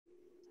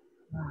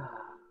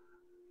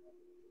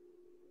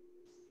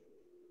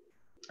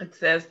It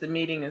says the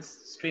meeting is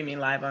streaming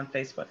live on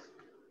Facebook.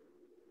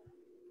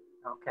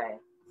 Okay,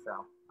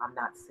 so I'm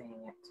not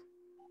seeing it.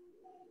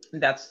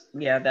 That's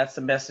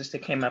the message that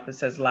came up. It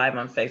says live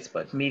on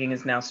Facebook. Meeting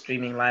is now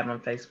streaming live on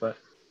Facebook.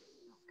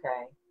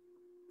 Okay,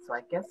 so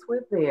I guess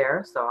we're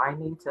there. So I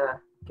need to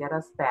get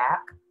us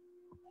back.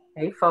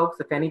 Hey, folks,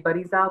 if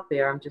anybody's out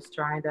there, I'm just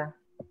trying to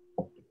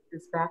get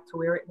this back to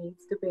where it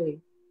needs to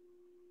be.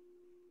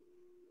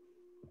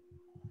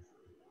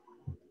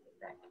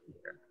 Back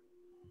here.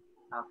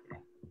 Okay.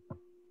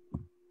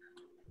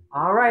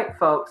 All right,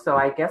 folks. So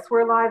I guess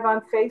we're live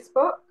on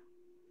Facebook,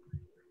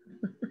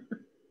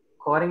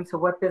 according to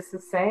what this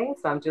is saying.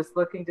 So I'm just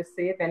looking to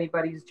see if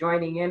anybody's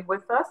joining in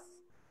with us.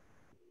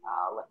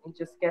 Let me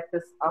just get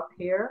this up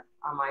here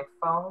on my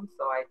phone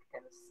so I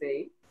can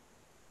see.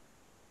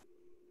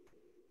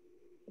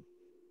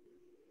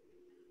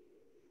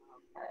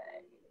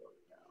 Okay, here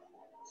we go.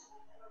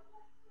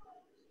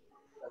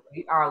 So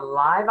we are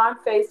live on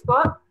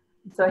Facebook.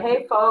 So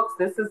hey folks,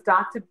 this is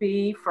Dr.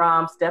 B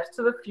from Steps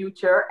to the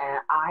Future, and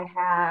I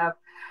have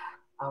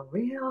a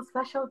real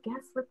special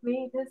guest with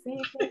me this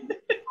evening.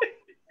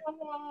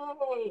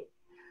 Yay.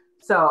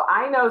 So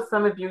I know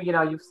some of you,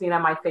 you've seen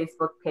on my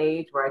Facebook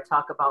page where I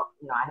talk about,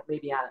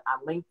 maybe on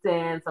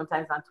LinkedIn,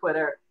 sometimes on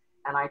Twitter,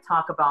 and I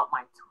talk about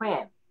my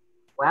twin.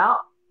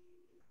 Well,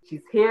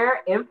 she's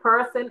here in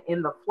person,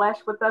 in the flesh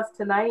with us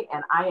tonight,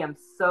 and I am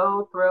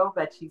so thrilled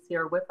that she's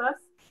here with us.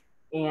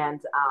 And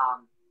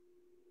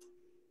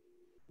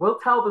we'll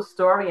tell the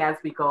story as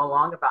we go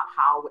along about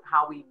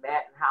how we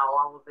met and how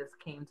all of this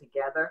came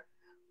together.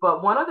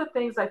 But one of the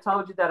things I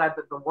told you that I've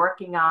been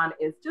working on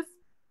is just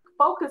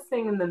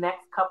focusing in the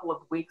next couple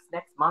of weeks,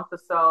 next month or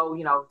so,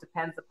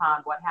 depends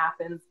upon what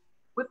happens,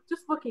 with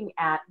just looking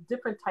at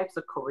different types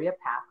of career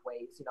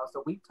pathways.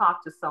 So we've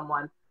talked to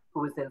someone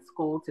who is in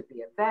school to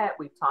be a vet.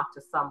 We've talked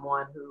to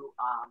someone who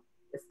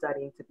is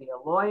studying to be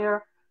a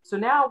lawyer. So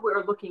now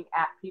we're looking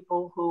at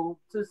people who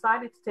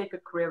decided to take a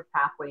career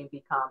pathway and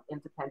become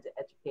independent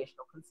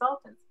educational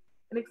consultants.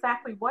 And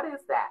exactly what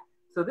is that?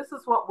 So this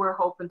is what we're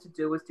hoping to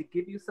do, is to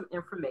give you some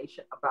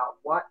information about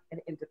what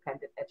an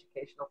independent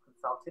educational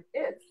consultant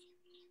is.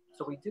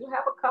 So we do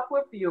have a couple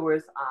of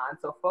viewers on.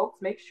 So folks,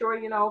 make sure,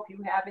 if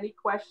you have any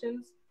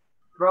questions,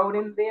 throw it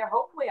in there.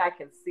 Hopefully I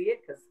can see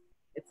it, because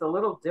it's a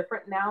little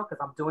different now because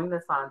I'm doing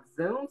this on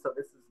Zoom. So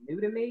this is new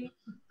to me.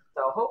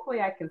 So hopefully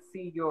I can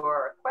see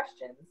your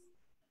questions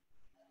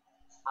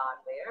on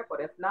there, but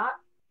if not,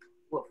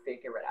 we'll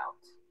figure it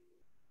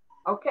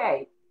out.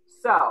 Okay,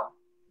 so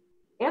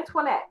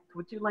Antoinette,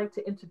 would you like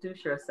to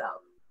introduce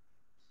yourself?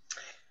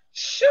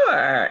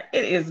 Sure.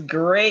 It is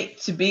great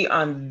to be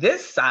on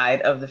this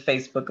side of the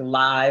Facebook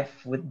Live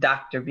with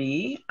Dr.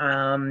 B.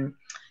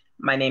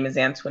 My name is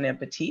Antoinette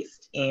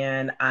Battiste,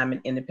 and I'm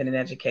an independent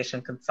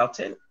education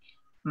consultant.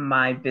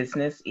 My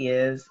business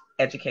is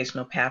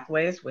Educational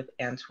Pathways with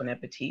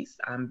Antoinette Battiste.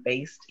 I'm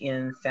based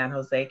in San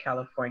Jose,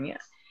 California,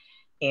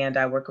 and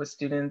I work with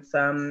students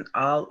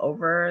all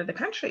over the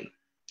country.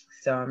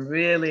 So I'm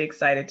really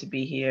excited to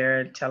be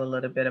here, tell a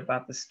little bit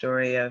about the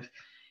story of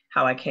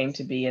how I came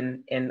to be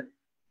in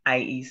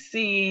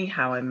IEC,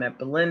 how I met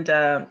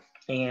Belinda,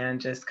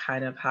 and just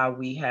kind of how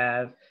we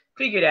have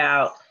figured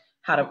out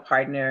how to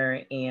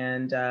partner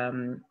and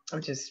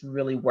just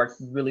really work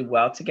really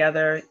well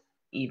together,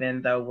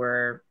 even though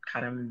we're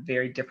kind of in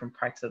very different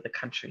parts of the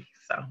country.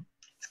 So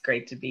it's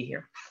great to be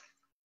here.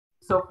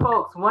 So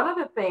folks, one of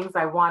the things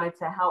I wanted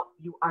to help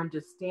you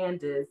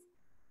understand is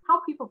how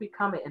people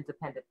become an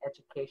independent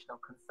educational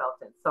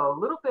consultant. So a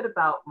little bit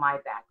about my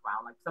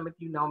background. Like some of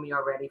you know me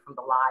already from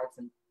the lives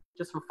and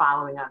just from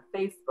following on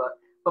Facebook.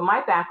 But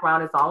my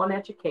background is all in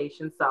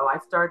education. So I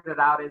started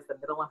out as the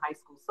middle and high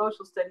school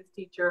social studies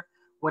teacher,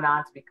 went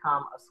on to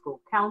become a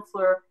school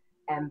counselor,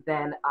 and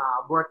then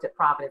worked at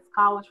Providence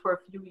College for a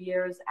few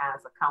years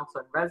as a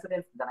counselor in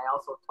residence. And then I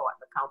also taught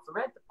in the counselor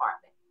ed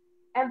department.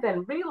 And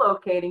then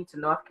relocating to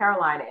North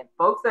Carolina. And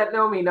folks that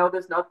know me know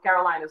this North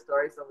Carolina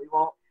story, so we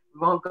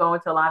won't go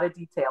into a lot of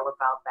detail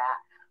about that.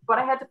 But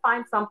I had to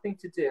find something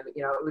to do.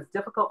 It was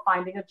difficult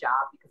finding a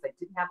job because I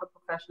didn't have a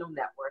professional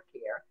network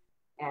here.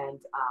 And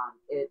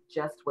it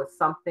just was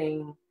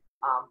something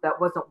that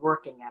wasn't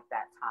working at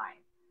that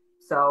time.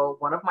 So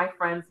one of my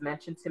friends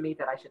mentioned to me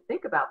that I should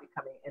think about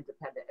becoming an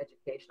independent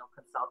educational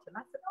consultant.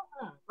 I said,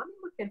 let me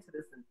look into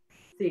this and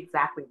see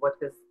exactly what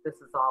this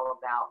is all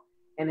about.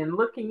 And in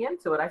looking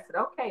into it, I said,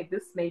 okay,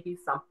 this may be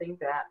something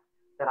that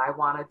I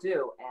want to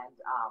do. And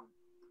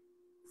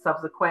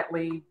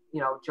subsequently,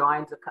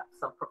 joined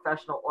some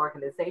professional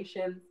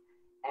organizations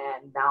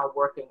and now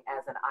working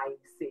as an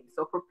IEC.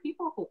 So for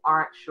people who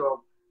aren't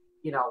sure,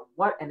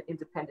 what an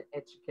independent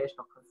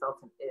educational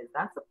consultant is,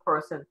 that's a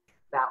person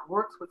that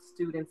works with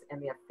students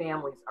and their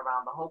families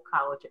around the whole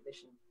college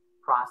admission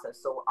process.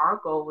 So our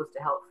goal is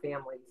to help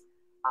families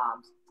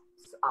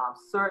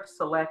search,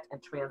 select,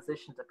 and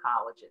transition to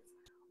colleges.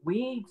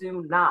 We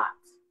do not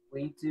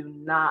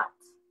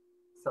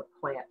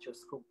supplant your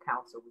school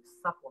counselor. We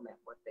supplement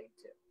what they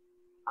do.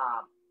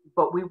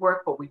 but we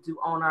do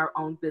own our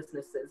own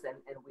businesses,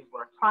 and we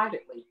work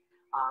privately.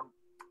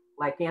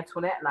 Like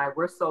Antoinette and I,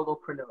 we're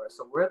solopreneurs,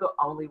 so we're the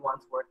only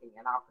ones working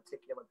in our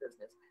particular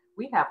business.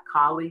 We have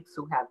colleagues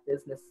who have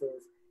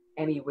businesses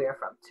anywhere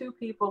from 2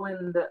 people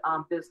in the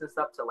business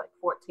up to like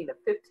 14 or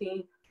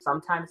 15,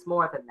 sometimes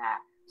more than that.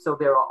 So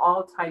there are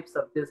all types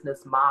of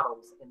business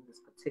models in this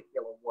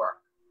particular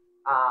work.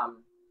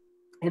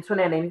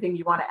 Antoinette, anything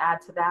you want to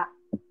add to that?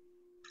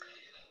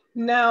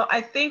 No,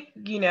 I think,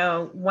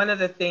 one of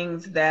the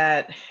things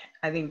that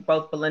I think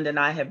both Belinda and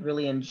I have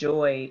really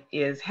enjoyed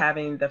is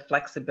having the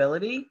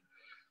flexibility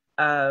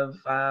of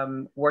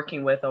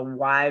working with a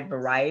wide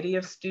variety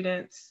of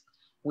students.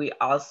 We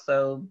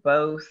also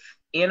both,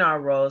 in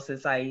our roles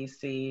as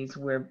IECs,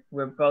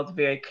 we're both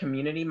very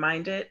community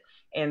minded.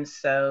 And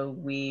so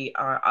we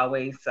are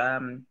always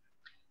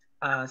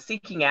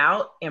seeking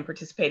out and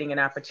participating in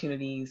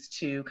opportunities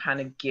to kind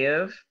of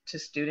give to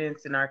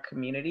students in our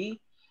community.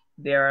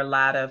 There are a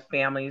lot of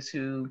families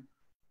who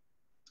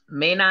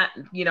may not,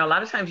 a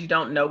lot of times you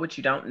don't know what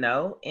you don't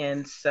know.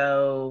 And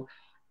so,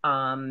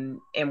 and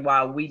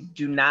while we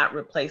do not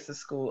replace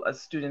a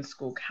student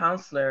school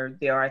counselor,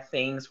 there are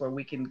things where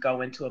we can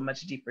go into a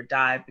much deeper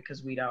dive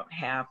because we don't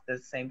have the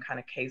same kind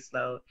of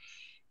caseload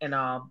and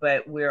all,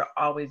 but we're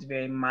always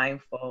very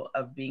mindful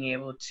of being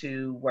able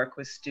to work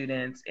with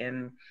students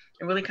and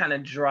really kind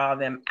of draw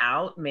them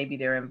out. Maybe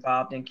they're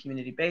involved in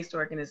community-based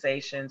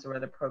organizations or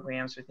other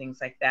programs or things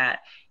like that.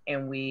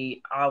 And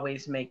we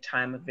always make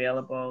time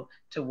available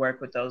to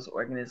work with those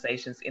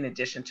organizations in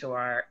addition to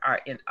our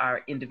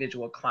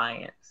individual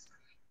clients.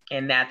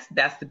 And that's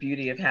the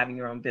beauty of having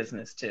your own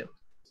business too.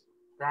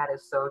 That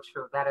is so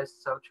true. That is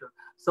so true.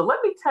 So let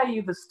me tell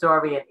you the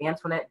story, and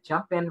Antoinette,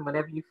 jump in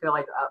whenever you feel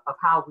like of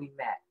how we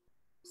met.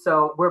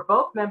 So we're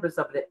both members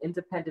of the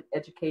Independent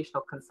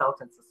Educational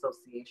Consultants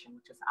Association,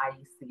 which is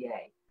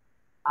IECA.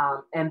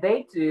 And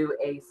they do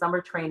a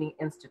summer training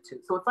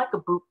institute. So it's like a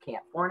boot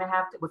camp,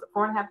 4.5, was it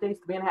 4.5 days,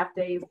 3.5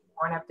 days,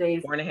 4.5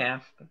 days?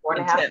 4.5.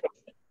 4.5 days.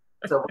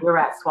 So we were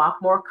at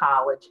Swarthmore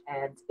College,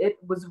 and it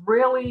was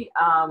really,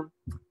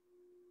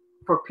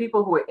 for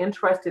people who are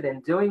interested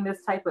in doing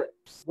this type of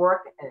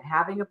work and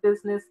having a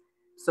business.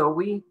 So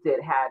we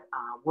had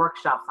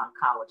workshops on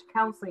college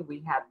counseling.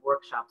 We had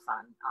workshops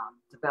on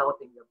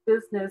developing your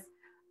business,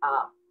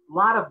 a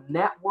lot of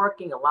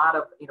networking, a lot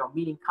of,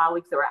 meeting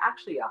colleagues. There were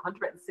actually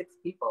 106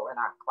 people in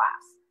our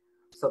class.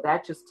 So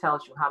that just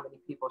tells you how many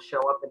people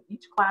show up. And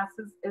each class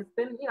has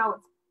been,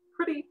 it's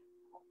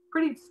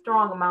pretty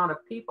strong amount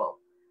of people.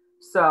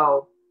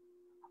 So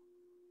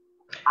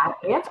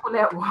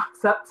Antoinette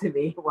walks up to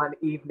me one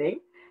evening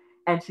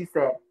and she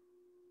said,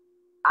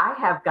 "I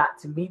have got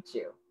to meet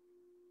you.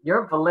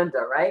 You're Belinda,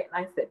 right?"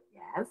 And I said,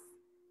 "Yes."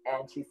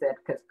 And she said,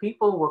 because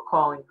people were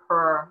calling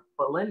her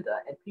Belinda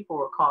and people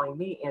were calling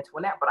me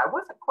Antoinette, but I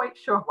wasn't quite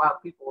sure why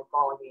people were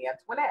calling me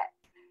Antoinette.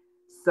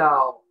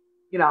 So,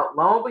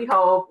 lo and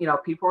behold,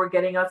 people were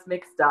getting us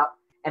mixed up.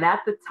 And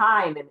at the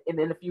time, and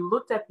then if you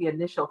looked at the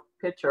initial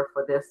picture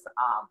for this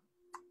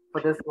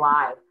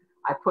live,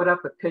 I put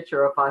up a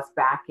picture of us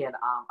back in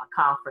a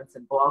conference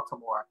in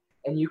Baltimore,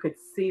 and you could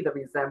see the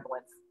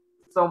resemblance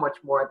so much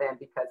more then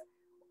because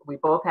we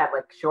both had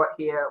like short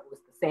hair, it was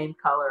the same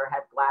color,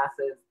 had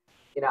glasses,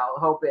 a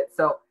whole bit.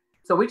 So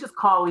we just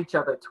call each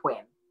other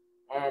twin.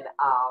 And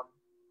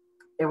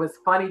it was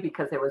funny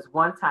because there was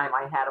one time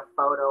I had a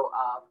photo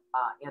of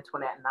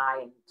Antoinette and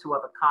I and 2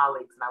 other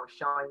colleagues, and I was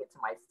showing it to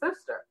my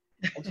sister.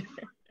 And she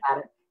looked at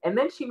it, and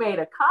then she made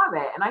a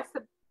comment, and I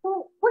said,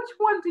 "Well, which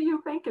one do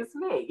you think is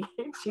me?"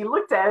 And she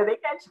looked at it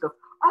again. She goes,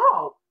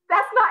 "Oh,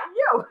 that's not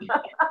you."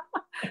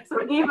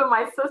 So even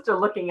my sister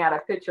looking at a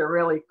picture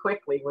really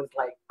quickly was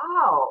like,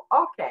 "Oh,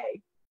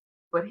 okay."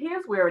 But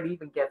here's where it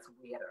even gets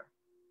weirder.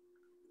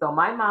 So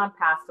my mom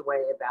passed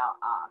away about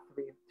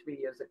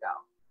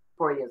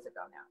 4 years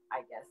ago now,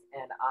 I guess.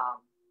 And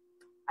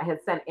I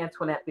had sent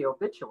Antoinette the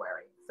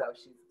obituary. So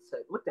she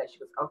looked at it, she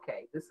goes,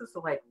 "Okay, this is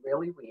like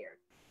really weird."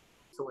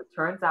 So it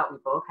turns out we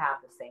both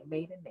have the same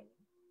maiden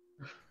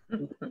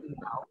name.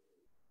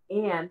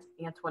 And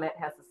Antoinette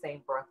has the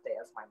same birthday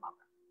as my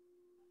mother.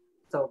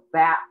 So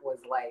that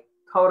was like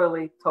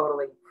totally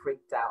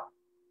freaked out.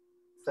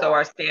 So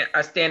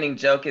our standing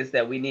joke is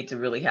that we need to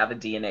really have a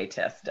DNA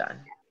test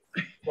done.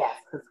 Yes,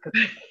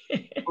 because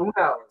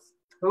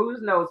who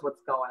knows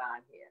what's going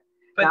on here.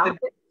 But now,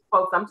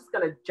 folks, I'm just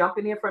going to jump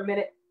in here for a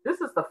minute.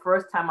 This is the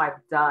first time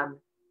I've done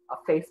a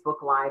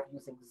Facebook Live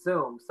using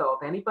Zoom. So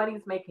if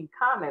anybody's making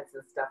comments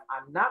and stuff,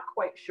 I'm not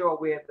quite sure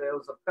where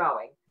those are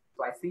going.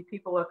 So I see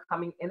people are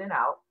coming in and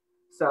out.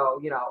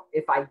 So,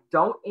 if I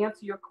don't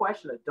answer your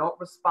question or don't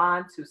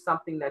respond to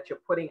something that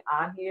you're putting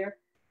on here,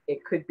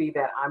 it could be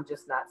that I'm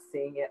just not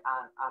seeing it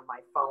on my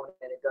phone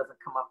and it doesn't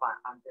come up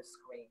on this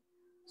screen.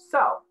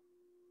 So,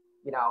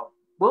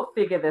 we'll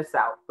figure this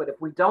out. But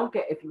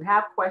if you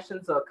have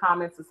questions or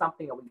comments or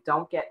something, and we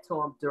don't get to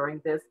them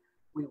during this,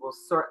 we will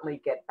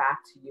certainly get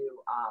back to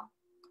you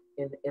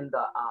in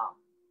the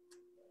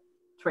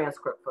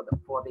transcript for the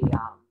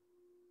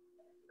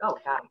oh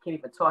God, I can't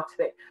even talk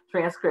today.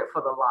 Transcript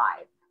for the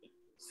live.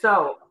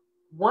 So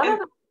one of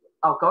the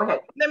Oh, go ahead.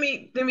 Let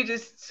me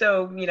just,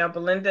 so,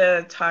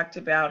 Belinda talked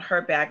about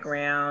her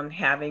background,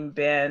 having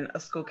been a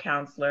school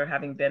counselor,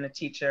 having been a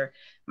teacher.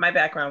 My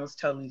background was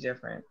totally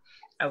different.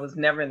 I was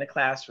never in the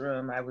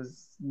classroom. I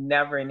was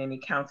never in any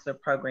counselor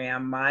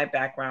program. My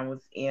background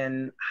was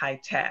in high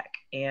tech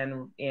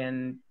and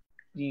in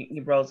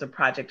the roles of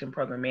project and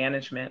program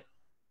management.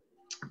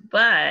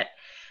 But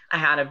I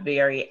had a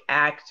very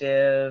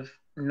active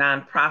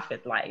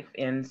nonprofit life.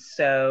 And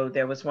so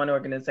there was one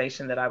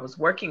organization that I was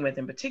working with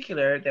in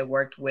particular that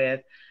worked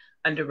with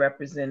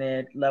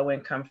underrepresented, low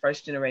income,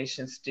 first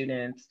generation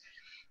students,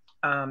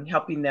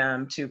 helping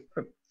them to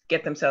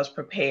get themselves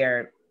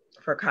prepared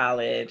for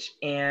college.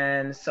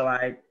 And so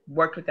I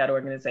worked with that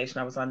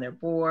organization. I was on their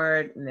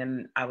board, and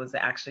then I was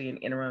actually an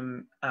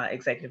interim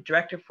executive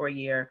director for a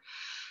year.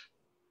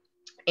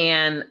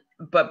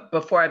 But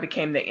before I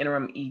became the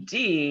interim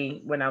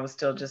ED, when I was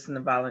still just in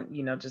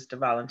the just a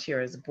volunteer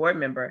as a board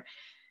member,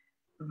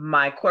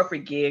 my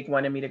corporate gig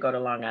wanted me to go to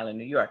Long Island,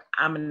 New York.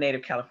 I'm a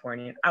native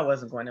Californian. I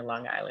wasn't going to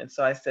Long Island.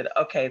 So I said,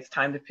 okay, it's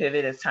time to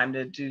pivot. It's time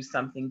to do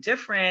something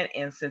different.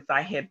 And since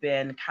I had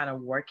been kind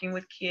of working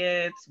with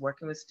kids,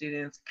 working with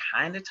students,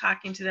 kind of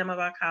talking to them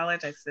about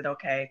college, I said,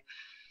 okay,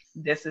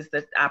 this is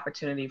the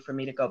opportunity for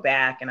me to go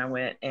back. And I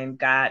went and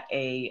got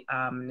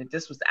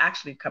this was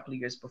actually a couple of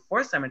years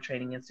before Summer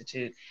Training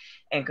Institute,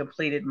 and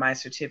completed my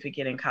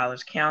certificate in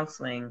college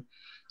counseling.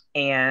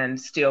 And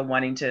still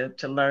wanting to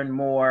learn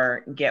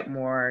more, get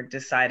more,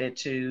 decided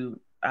to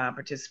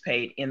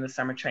participate in the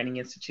Summer Training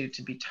Institute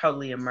to be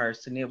totally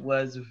immersed. And it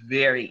was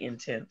very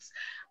intense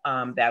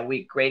that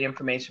week. Great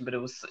information, but it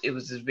was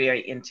just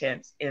very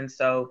intense. And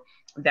so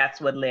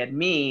that's what led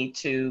me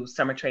to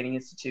Summer Training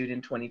Institute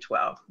in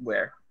 2012,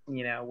 where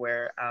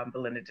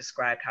Belinda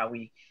described how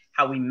we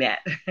met.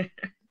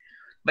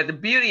 But the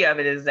beauty of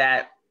it is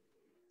that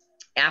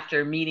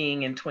after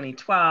meeting in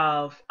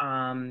 2012,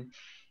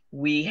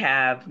 we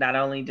have not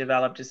only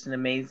developed just an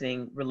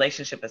amazing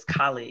relationship as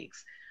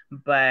colleagues,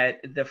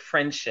 but the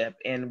friendship.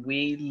 And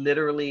we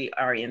literally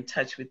are in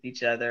touch with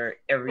each other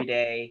every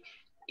day,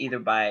 either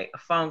by a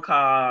phone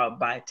call,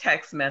 by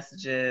text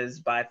messages,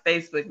 by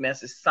Facebook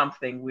message,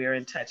 something. We're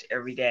in touch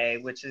every day,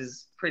 which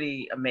is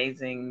pretty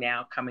amazing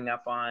now, coming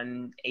up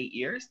on 8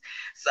 years.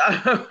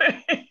 So,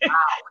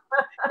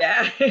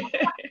 yeah.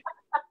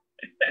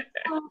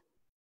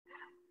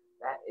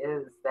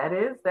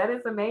 That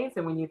is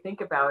amazing when you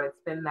think about it.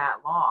 It's been that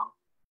long.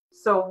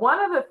 So one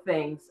of the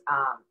things,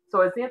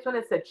 so as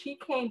Antoinette said, she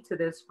came to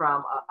this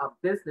from a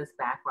business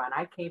background.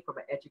 I came from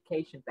an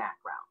education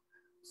background.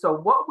 So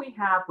what we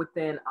have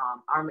within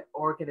our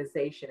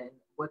organization, and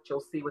what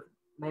you'll see with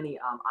many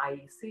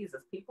IECs, is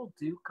people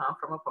do come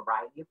from a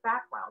variety of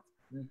backgrounds.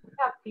 Mm-hmm. We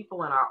have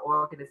people in our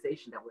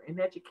organization that were in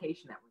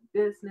education, that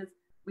were in business.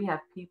 We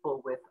have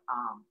people with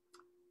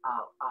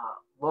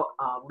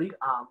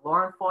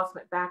law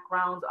enforcement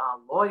backgrounds,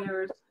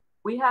 lawyers.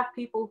 We have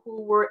people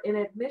who were in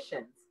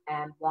admissions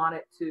and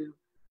wanted to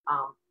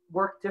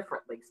work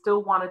differently,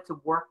 still wanted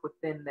to work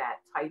within that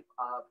type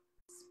of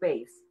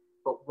space,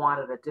 but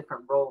wanted a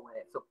different role in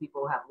it. So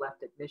people have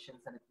left admissions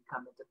and have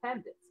become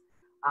independents.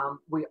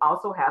 We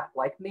also have,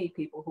 like me,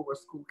 people who were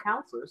school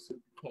counselors who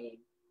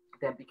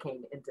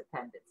became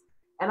independents.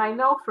 And I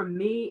know for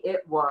me,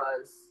 it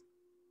was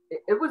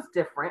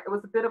different. It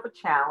was a bit of a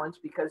challenge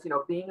because,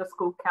 being a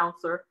school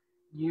counselor,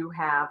 you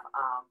have,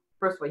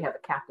 first of all, you have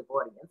a captive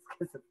audience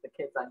because it's the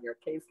kids on your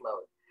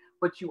caseload,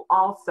 but you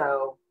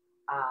also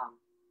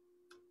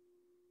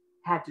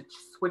had to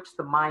switch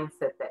the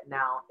mindset that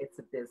now it's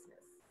a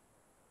business,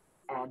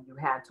 and you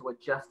had to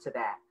adjust to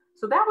that.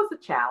 So that was a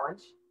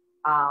challenge.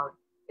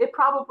 It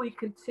probably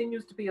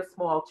continues to be a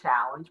small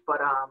challenge,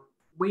 but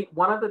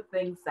one of the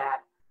things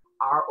that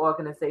our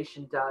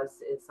organization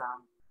does is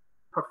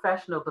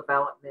professional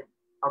development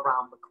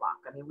around the clock.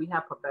 I mean, we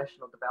have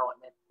professional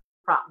development.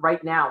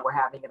 Right now, we're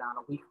having it on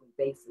a weekly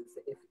basis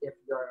if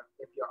you're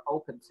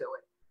open to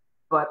it.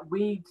 But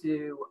we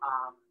do,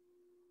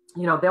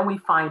 then we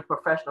find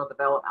professional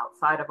development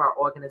outside of our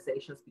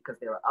organizations, because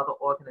there are other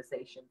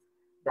organizations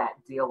that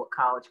deal with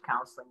college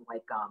counseling,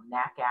 like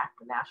NACAC,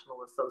 the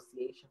National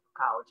Association for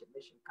College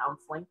Admission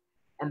Counseling.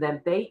 And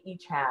then they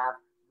each have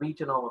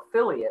regional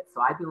affiliates.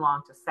 So I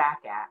belong to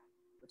SACAC,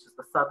 which is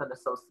the Southern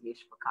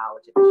Association for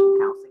College Admission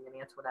Counseling, and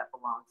Antoinette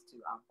belongs to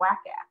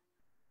WACAC,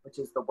 which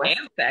is the West.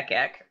 And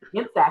SACAC.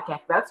 And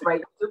SACAC, that's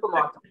right. You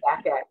belong to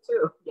SACAC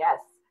too, yes.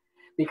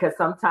 Because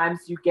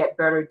sometimes you get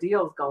better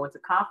deals going to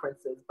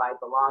conferences by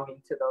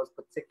belonging to those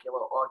particular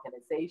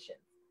organizations.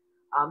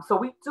 So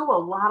we do a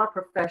lot of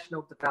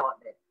professional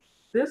development.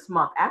 This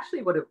month,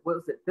 actually,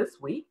 was it this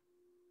week?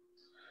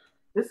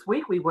 This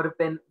week we would have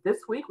been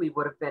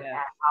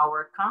at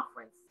our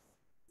conference.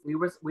 We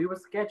were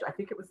scheduled. I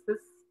think it was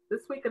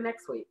this week or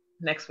next week.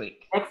 Next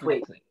week.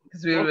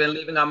 Because we were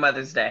leaving on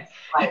Mother's Day.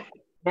 Right.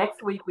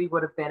 Next week we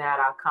would have been at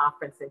our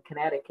conference in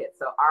Connecticut.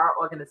 So our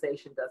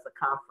organization does a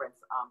conference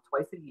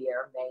twice a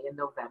year, May and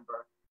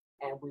November,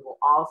 and we will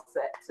all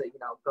set to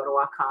go to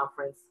our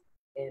conference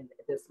in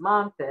this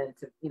month, and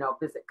to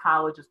visit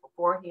colleges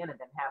beforehand, and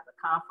then have the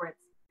conference,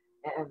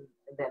 and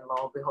then lo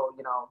and behold,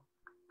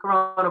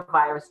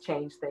 coronavirus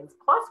changed things.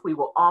 Plus, we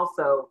were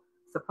also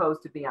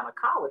supposed to be on a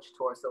college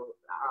tour. So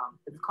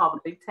it's called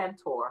the Big Ten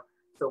Tour.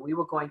 So we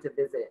were going to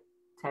visit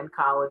 10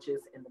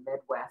 colleges in the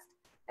Midwest,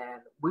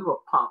 and we were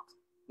pumped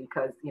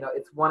because, you know,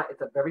 it's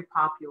a very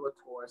popular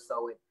tour.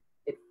 So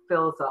it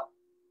fills up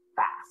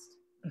fast,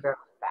 very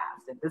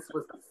fast. And this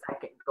was the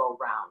second go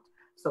round.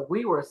 So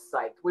we were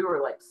psyched. We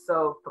were like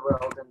so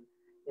thrilled, and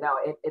you know,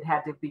 it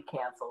had to be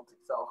canceled.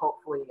 So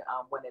hopefully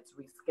when it's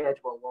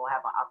rescheduled, we'll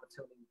have an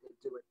opportunity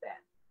to do it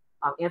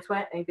then.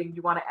 Antoinette, anything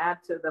you want to add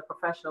to the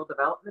professional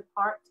development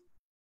part?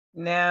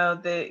 No,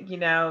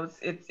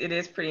 it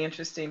is pretty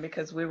interesting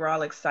because we were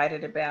all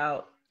excited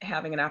about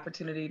having an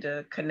opportunity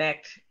to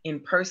connect in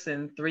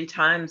person 3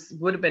 times,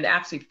 would have been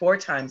actually 4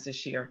 times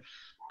this year,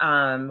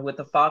 with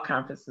the fall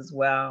conference as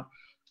well.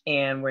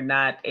 And we're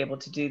not able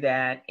to do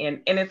that.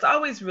 And it's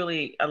always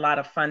really a lot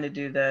of fun to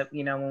do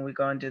when we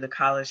go and do the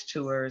college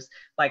tours,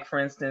 like for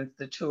instance,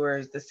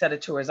 the set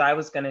of tours I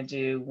was going to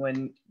do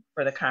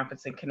for the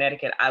conference in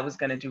Connecticut, I was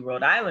going to do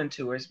Rhode Island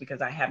tours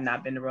because I have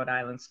not been to Rhode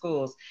Island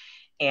schools.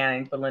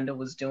 And Belinda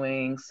was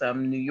doing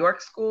some New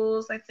York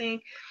schools, I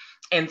think.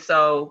 And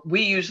so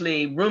we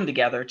usually room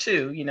together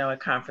too, at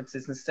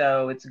conferences. And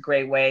so it's a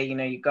great way,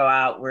 you go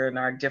out, we're in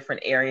our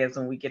different areas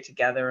and we get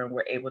together and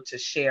we're able to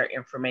share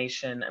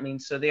information. I mean,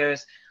 so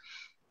there's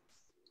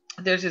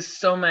just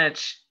so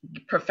much.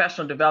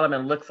 Professional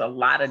development looks a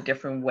lot of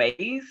different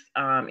ways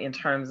in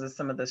terms of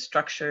some of the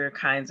structure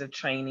kinds of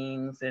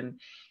trainings,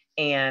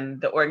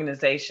 and the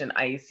organization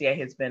IECA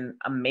has been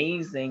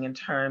amazing in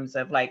terms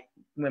of, like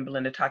when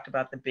Belinda talked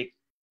about the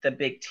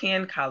Big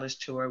Ten college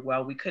tour.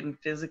 Well, we couldn't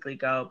physically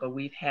go, but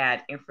we've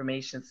had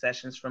information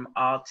sessions from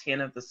all 10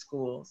 of the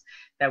schools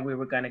that we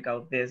were going to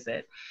go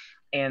visit.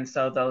 And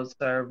so those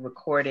are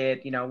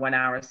recorded,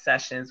 1-hour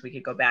sessions. We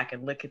could go back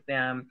and look at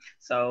them.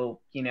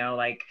 So,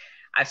 like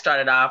I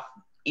started off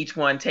each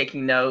one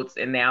taking notes,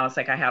 and now it's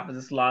like I have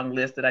this long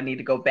list that I need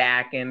to go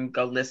back and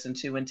go listen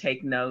to and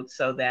take notes,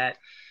 so that,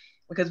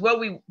 because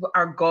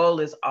our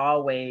goal is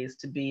always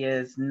to be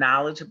as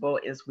knowledgeable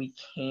as we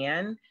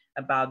can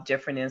about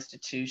different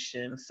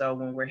institutions. So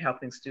when we're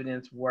helping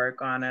students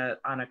work on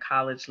a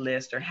college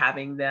list, or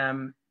having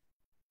them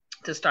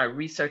to start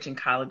researching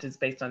colleges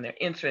based on their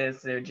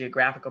interests, their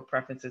geographical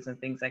preferences, and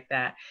things like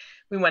that,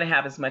 we want to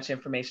have as much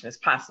information as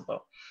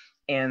possible.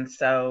 And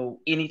so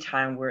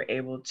anytime we're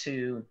able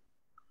to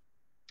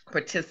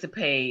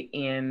participate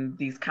in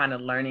these kind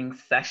of learning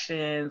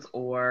sessions,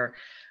 or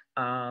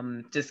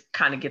just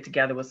kind of get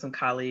together with some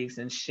colleagues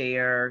and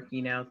share,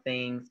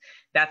 things.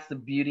 That's the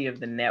beauty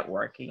of the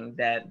networking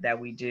that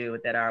we do,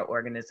 that our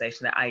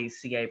organization, the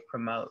IECA,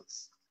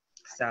 promotes.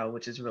 So,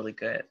 which is really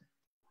good.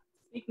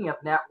 Speaking of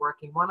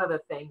networking, one of the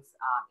things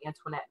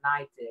Antoinette and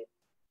I did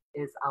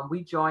is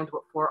we joined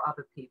with 4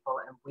 other people,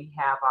 and we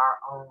have our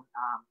own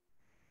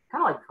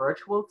kind of like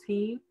virtual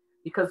team.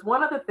 Because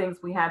one of the things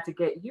we had to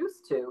get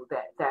used to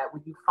that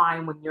you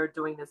find when you're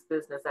doing this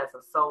business as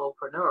a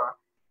solopreneur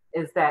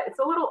is that it's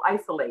a little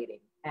isolating.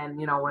 And,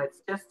 when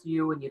it's just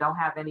you and you don't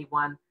have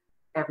anyone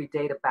every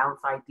day to bounce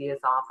ideas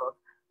off of.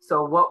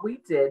 So what we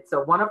did,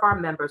 so one of our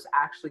members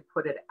actually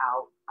put it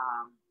out,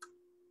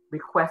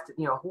 requested,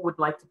 who would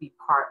like to be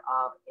part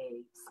of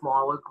a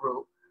smaller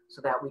group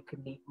so that we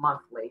could meet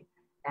monthly.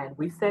 And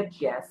we said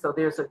yes. So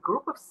there's a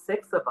group of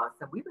 6 of us,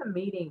 and we've been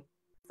meeting,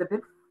 has it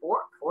been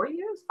 4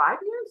 years, 5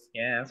 years?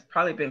 Yeah, it's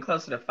probably been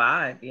closer to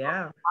 5.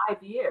 Yeah.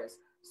 5 years.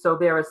 So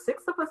there are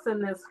 6 of us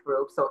in this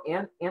group. So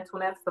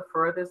Antoinette's the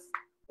furthest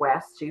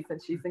west. She's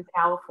in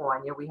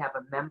California. We have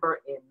a member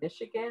in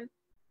Michigan,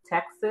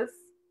 Texas,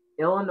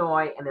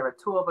 Illinois, and there are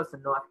 2 of us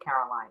in North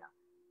Carolina.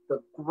 The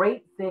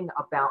great thing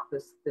about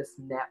this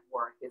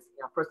network is,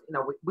 first,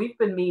 we've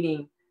been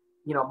meeting,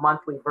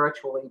 monthly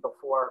virtually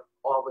before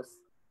all this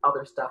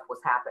other stuff was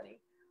happening.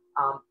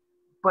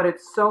 But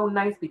it's so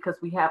nice because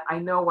I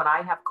know when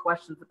I have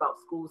questions about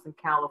schools in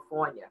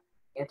California,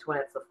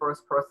 Antoinette's the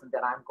first person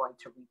that I'm going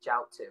to reach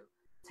out to.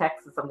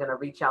 Texas, I'm going to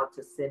reach out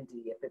to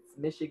Cindy. If it's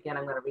Michigan,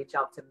 I'm going to reach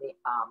out to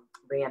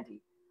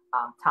Randy.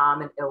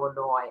 Tom in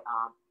Illinois,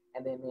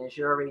 and then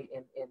Missouri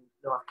in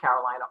North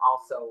Carolina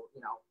also,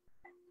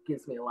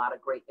 gives me a lot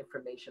of great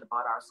information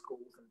about our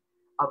schools and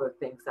other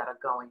things that are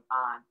going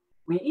on.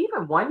 We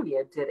even one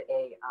year did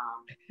a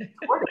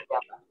tour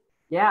together.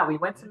 Yeah, we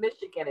went to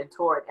Michigan and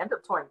ended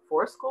up touring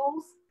 4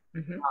 schools.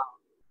 Mm-hmm.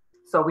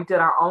 So we did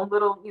our own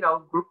little,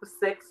 group of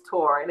 6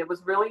 tour, and it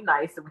was really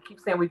nice. And we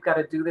keep saying we've got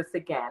to do this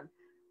again.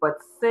 But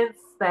since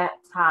that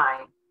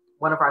time,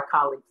 one of our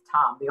colleagues,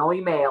 Tom, the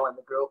only male in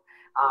the group,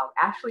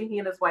 actually he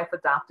and his wife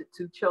adopted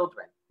 2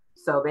 children.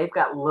 So they've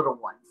got little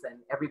ones, and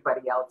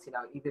everybody else,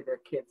 either their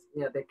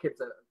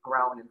kids are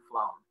grown and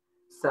flown.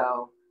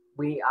 So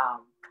we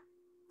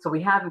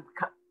haven't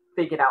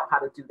figured out how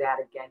to do that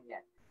again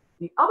yet.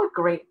 The other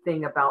great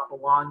thing about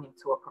belonging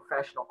to a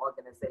professional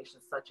organization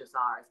such as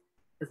ours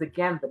is,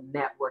 again, the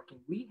networking.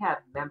 We have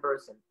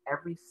members in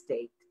every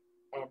state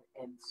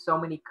and so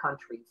many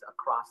countries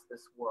across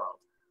this world.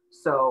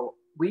 So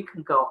we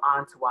can go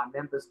on to our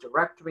members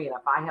directory, and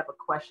if I have a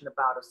question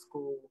about a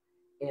school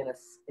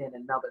in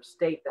another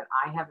state that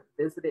I haven't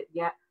visited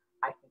yet,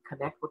 I can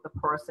connect with the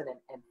person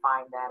and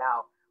find that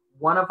out.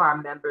 One of our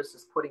members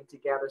is putting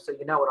together, so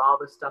with all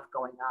this stuff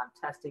going on,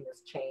 testing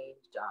has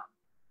changed,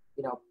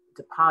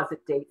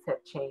 deposit dates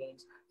have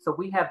changed. So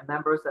we have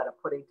members that are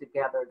putting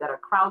together, that are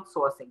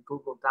crowdsourcing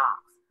Google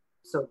Docs,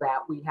 so that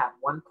we have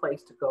one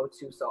place to go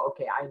to. So,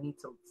 okay, I need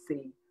to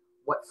see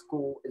what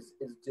school is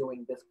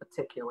doing this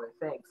particular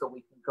thing. So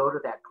we can go to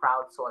that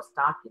crowdsourced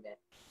document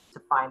to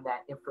find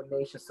that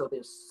information. So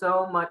there's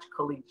so much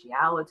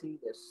collegiality,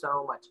 there's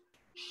so much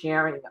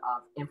sharing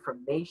of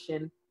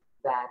information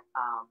that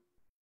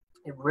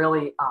it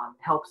really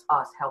helps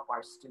us help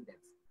our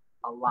students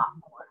a lot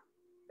more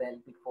than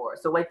before.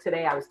 So like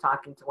today, I was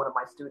talking to one of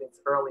my students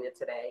earlier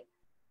today,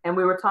 and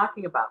we were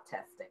talking about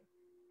testing.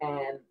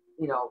 And,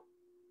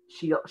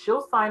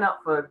 she'll sign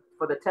up for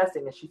the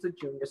testing, and she's a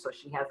junior, so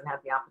she hasn't had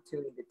the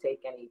opportunity to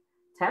take any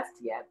tests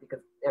yet, because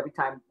every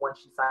time once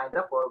she signed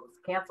up for it was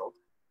canceled.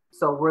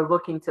 So we're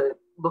looking to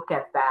look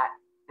at that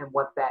and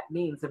what that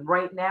means. And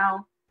right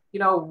now,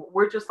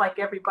 we're just like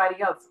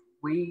everybody else.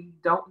 We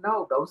don't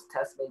know. Those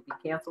tests may be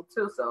canceled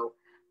too. So,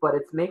 but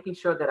it's making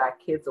sure that our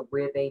kids are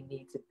where they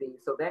need to be,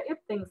 so that if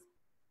things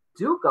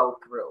do go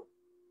through,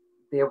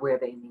 they're where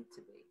they need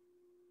to be.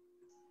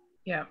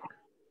 Yeah.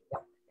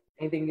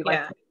 Anything you'd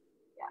like to?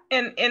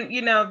 And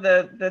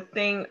the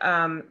thing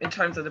in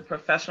terms of the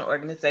professional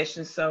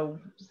organizations, so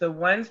the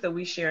ones that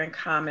we share in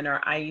common are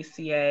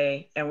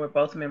IECA, and we're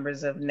both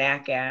members of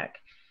NACAC,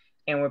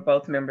 and we're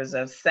both members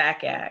of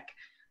SACAC.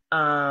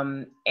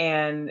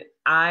 And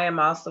I am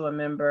also a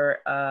member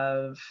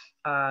of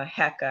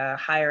HECA,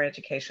 Higher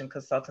Education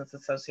Consultants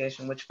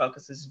Association, which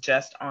focuses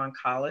just on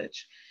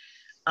college.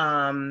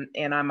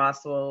 And I'm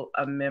also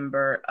a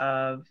member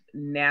of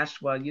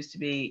it used to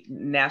be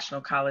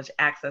National College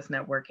Access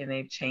Network, and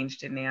they've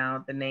changed it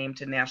now, the name,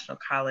 to National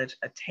College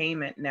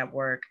Attainment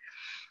Network.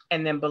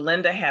 And then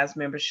Belinda has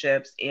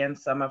memberships in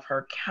some of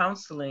her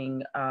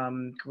counseling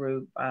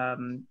group. I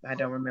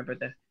don't remember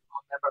the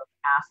member of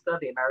ASCA,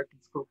 the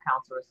American School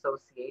Counselor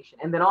Association.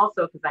 And then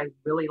also, because I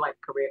really like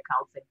career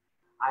counseling,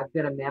 I've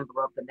been a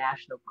member of the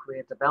National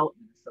Career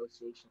Development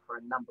Association for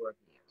a number of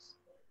years.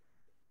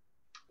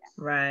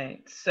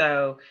 Right.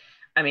 So,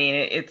 I mean,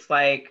 it's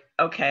like,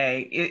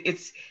 okay,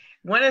 it's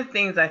one of the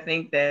things I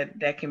think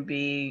that can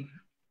be,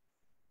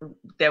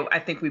 that I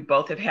think we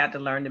both have had to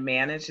learn to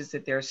manage, is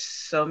that there's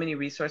so many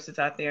resources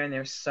out there and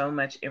there's so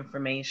much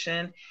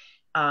information.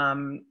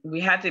 We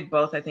had to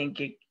both, I think,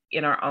 get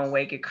in our own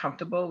way, get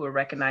comfortable with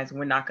recognizing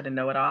we're not going to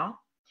know it all,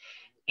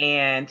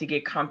 and to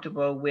get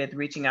comfortable with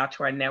reaching out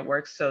to our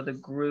networks. So the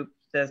group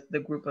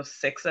of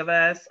 6 of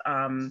us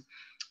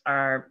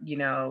are,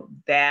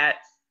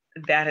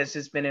 that has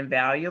just been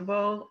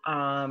invaluable,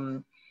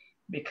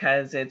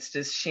 because it's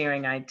just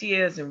sharing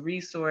ideas and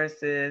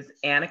resources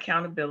and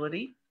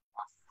accountability,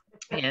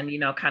 and,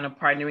 kind of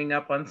partnering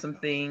up on some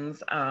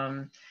things,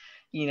 and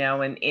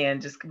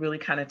just really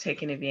kind of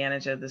taking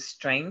advantage of the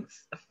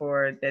strengths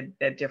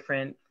that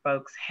different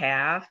folks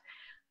have,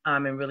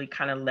 and really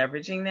kind of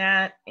leveraging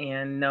that,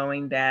 and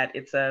knowing that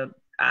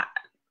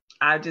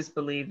I just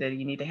believe that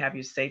you need to have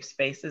your safe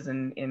spaces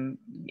and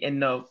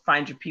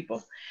find your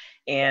people.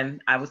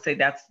 And I would say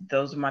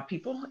those are my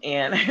people,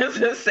 and it's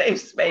a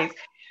safe space.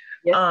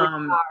 Yes,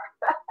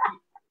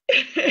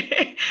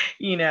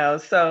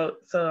 So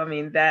I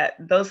mean,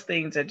 those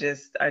things are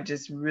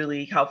just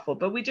really helpful.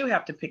 But we do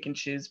have to pick and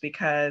choose,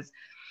 because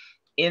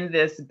in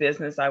this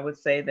business, I would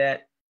say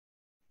that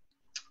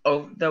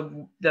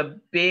the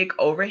big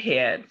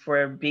overhead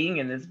for being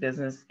in this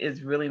business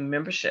is really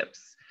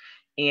memberships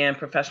and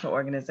professional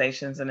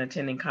organizations and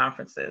attending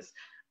conferences.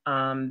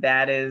 It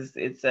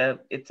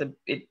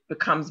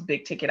becomes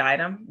big ticket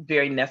item,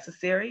 very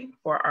necessary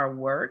for our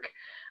work.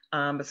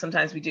 But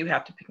sometimes we do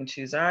have to pick and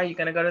choose. Are you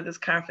going to go to this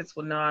conference?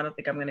 Well, no, I don't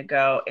think I'm going to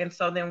go. And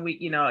so then we,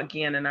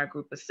 again, in our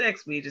group of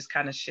 6, we just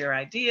kind of share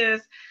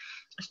ideas,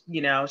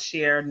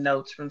 share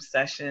notes from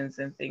sessions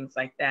and things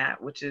like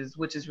that, which is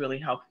really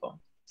helpful.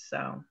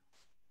 So.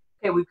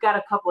 Okay, we've got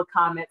a couple of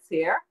comments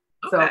here.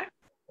 Okay. So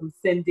from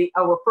Cindy.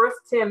 Oh, well, first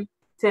Tim's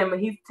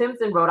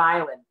in Rhode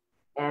Island,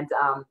 and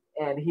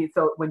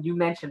so when you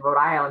mentioned Rhode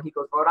Island, he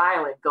goes, Rhode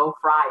Island, go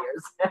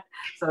Friars.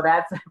 So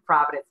that's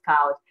Providence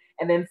College.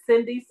 And then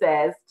Cindy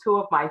says, 2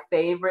 of my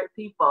favorite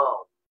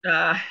people.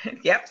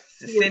 Yep,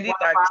 Cindy's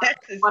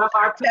one of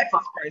our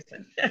Texas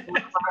person. One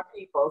of our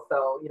people.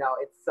 So,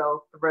 it's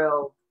so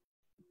thrilled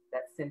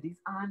that Cindy's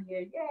on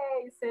here.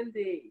 Yay,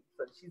 Cindy.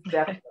 So she's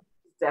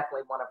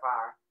definitely one of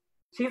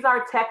she's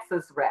our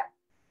Texas rep.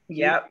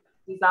 Yep.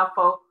 She's our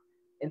folk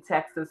in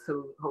Texas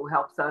who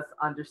helps us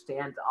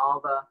understand all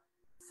the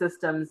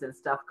systems and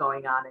stuff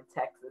going on in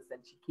Texas,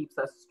 and she keeps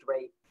us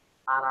straight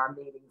on our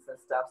meetings and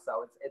stuff.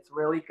 So it's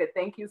really good.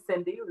 Thank you,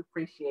 Cindy. We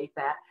appreciate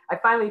that. I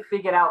finally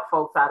figured out,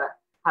 folks,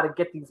 how to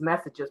get these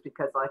messages,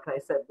 because like I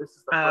said, this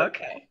is the first.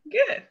 Okay,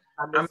 good.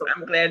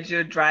 I'm glad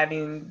you're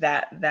driving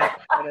that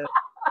part of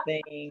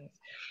things.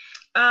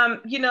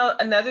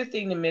 Another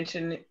thing to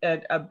mention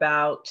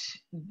about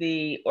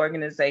the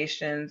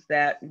organizations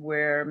that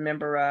we're a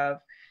member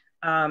of,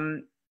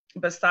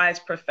 besides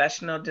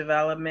professional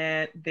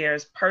development,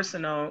 there's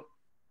personal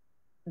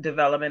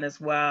development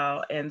as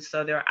well. And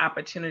so there are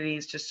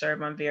opportunities to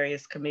serve on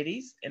various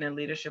committees and in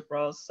leadership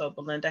roles. So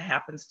Belinda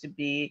happens to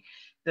be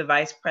the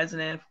vice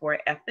president for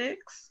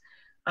ethics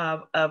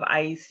of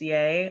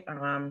IECA.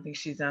 I think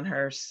she's on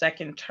her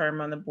second term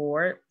on the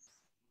board.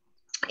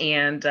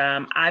 And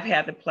I've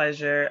had the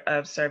pleasure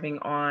of serving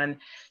on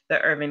the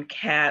Urban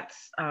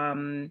Cats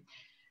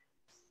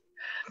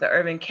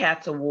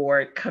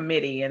Award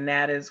Committee, and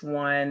that is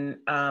one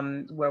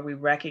where we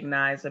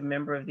recognize a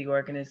member of the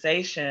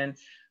organization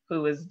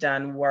who has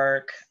done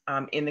work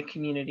in the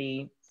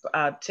community,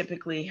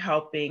 typically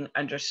helping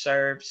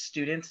underserved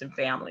students and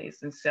families.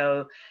 And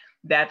so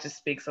that just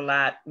speaks a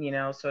lot,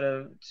 sort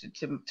of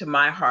to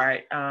my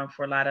heart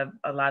for a lot of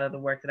the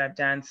work that I've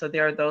done. So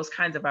there are those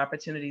kinds of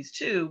opportunities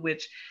too,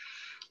 which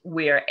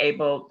we are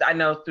able, I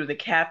know through the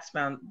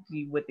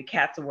with the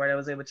Cats Award, I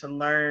was able to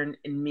learn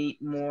and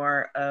meet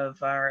more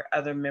of our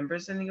other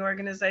members in the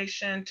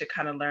organization to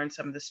kind of learn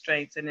some of the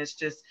strengths. And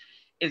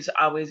it's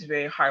always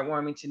very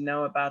heartwarming to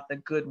know about the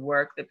good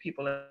work that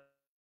people are,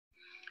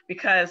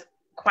 because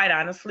quite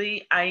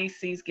honestly,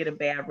 IECs get a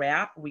bad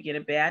rap. We get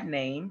a bad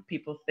name.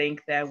 People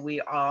think that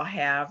we all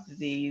have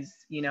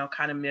these,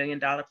 kind of $1 million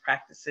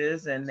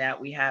practices, and that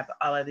we have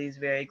all of these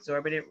very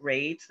exorbitant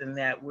rates, and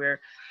that we're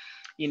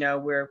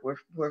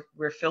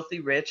filthy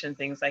rich and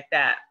things like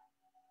that.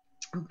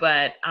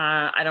 But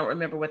I don't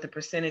remember what the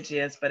percentage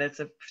is, but it's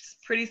a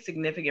pretty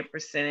significant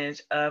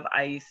percentage of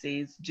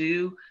IECs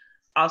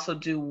also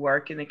do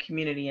work in the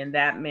community, and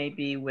that may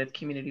be with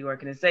community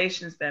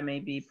organizations, that may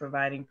be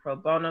providing pro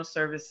bono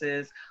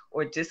services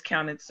or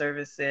discounted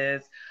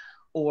services,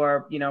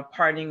 or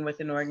partnering with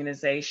an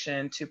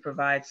organization to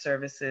provide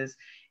services.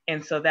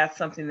 And so that's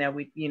something that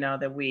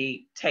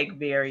we take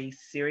very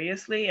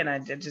seriously, and I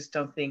just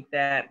don't think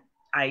that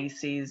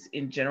IECs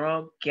in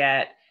general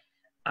get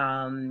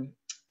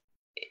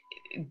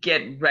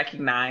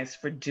recognized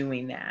for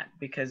doing that,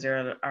 because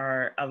there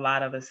are a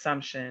lot of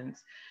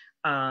assumptions.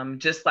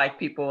 Just like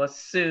people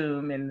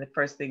assume, and the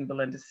first thing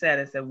Belinda said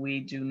is that we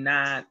do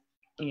not,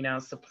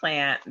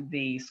 supplant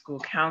the school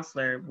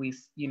counselor. We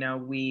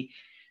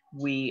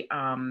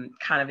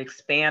kind of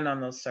expand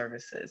on those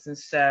services. And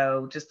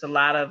so just a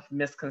lot of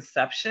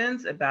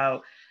misconceptions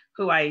about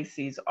who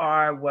IECs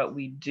are, what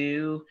we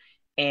do.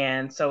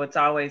 And so it's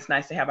always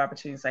nice to have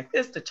opportunities like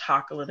this to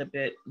talk a little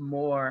bit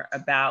more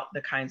about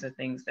the kinds of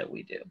things that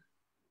we do.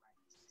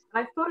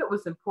 I thought it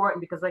was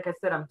important because, like I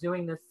said, I'm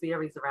doing this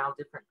series around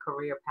different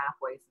career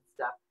pathways and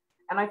stuff.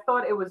 And I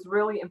thought it was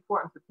really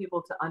important for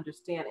people to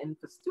understand, and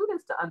for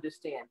students to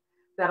understand,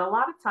 that a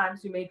lot of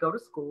times you may go to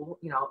school,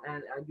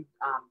 and you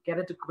get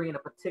a degree in a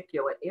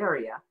particular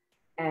area,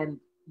 and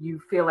you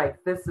feel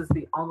like this is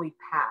the only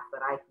path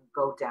that I can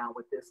go down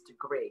with this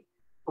degree.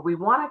 But we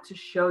wanted to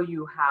show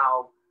you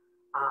how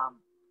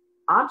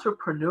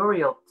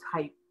entrepreneurial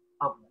type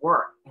of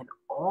work in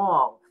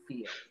all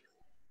fields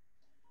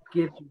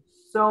gives you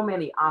so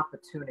many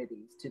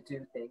opportunities to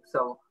do things.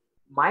 So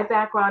my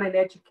background in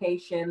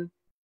education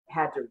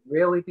had to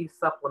really be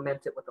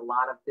supplemented with a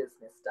lot of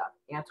business stuff.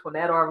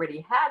 Antoinette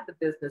already had the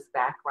business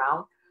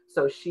background,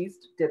 so she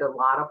did a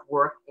lot of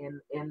work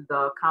in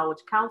the college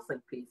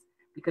counseling piece,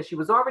 because she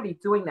was already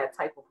doing that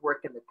type of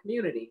work in the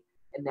community,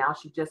 and now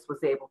she just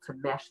was able to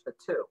mesh the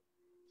two.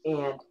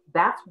 And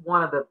that's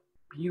one of the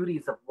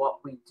beauties of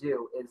what we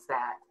do, is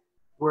that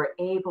we're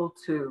able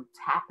to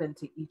tap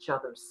into each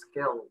other's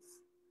skills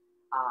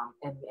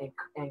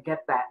and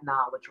get that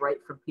knowledge right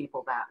from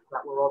people that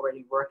we're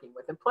already working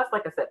with. And plus,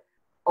 like I said,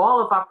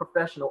 all of our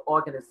professional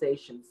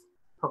organizations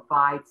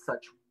provide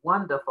such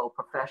wonderful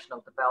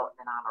professional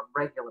development on a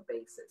regular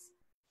basis.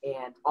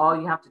 And all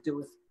you have to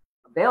do is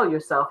avail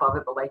yourself of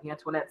it. But like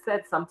Antoinette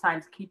said,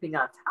 sometimes keeping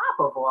on top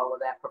of all of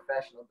that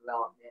professional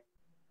development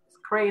is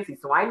crazy.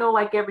 So I know,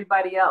 like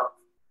everybody else,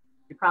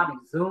 you're probably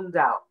zoomed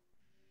out.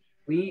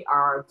 We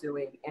are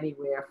doing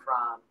anywhere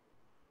from,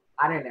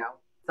 I don't know,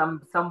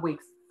 some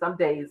weeks, some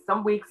days,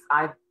 some weeks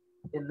I've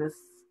in this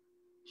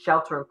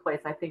shelter in place,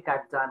 I think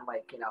I've done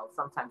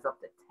sometimes up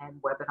to 10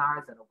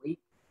 webinars in a week.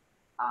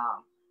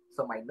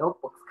 So my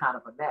notebook's kind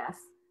of a mess,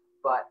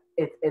 but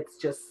it's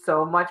just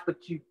so much. But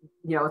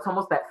it's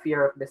almost that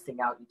fear of missing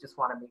out. You just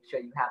want to make sure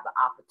you have the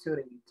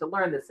opportunity to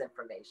learn this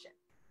information.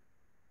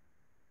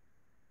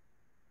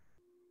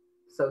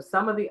 So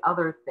some of the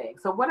other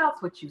things. So what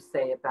else would you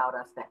say about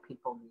us that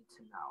people need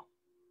to know?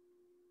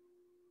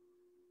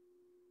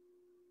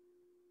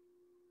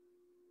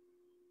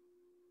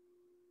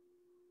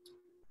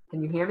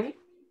 Can you hear me?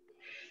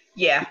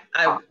 Yeah,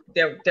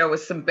 there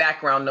was some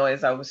background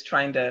noise. I was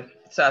trying to,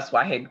 so that's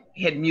why I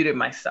had muted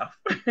myself.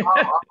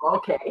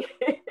 Okay.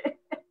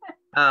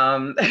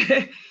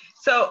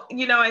 So,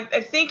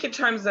 I think in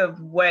terms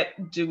of what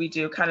do we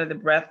do, kind of the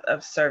breadth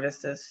of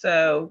services.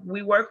 So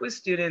we work with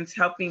students,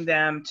 helping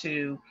them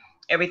to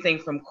everything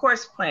from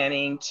course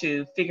planning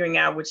to figuring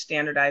out which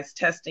standardized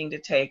testing to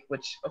take,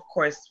 which of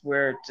course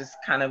we're just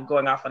kind of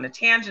going off on a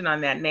tangent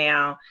on that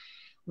now.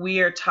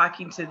 We are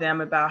talking to them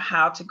about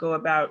how to go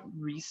about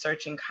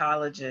researching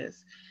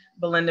colleges,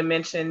 Belinda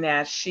mentioned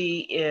that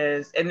she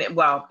is, and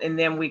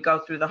then we go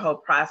through the whole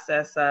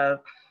process of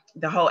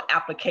the whole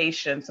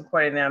application,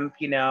 supporting them,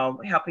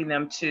 helping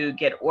them to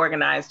get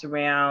organized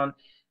around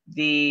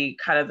the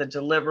kind of the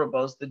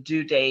deliverables, the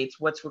due dates,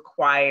 what's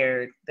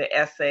required, the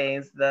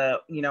essays,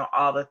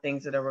 all the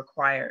things that are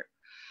required.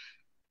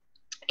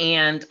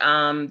 And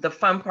the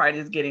fun part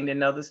is getting to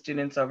know the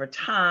students over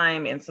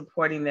time and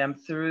supporting them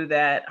through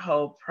that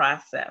whole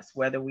process,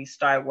 whether we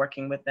start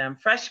working with them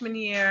freshman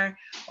year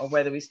or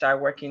whether we start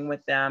working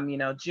with them,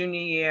 junior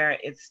year,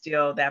 it's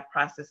still that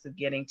process of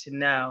getting to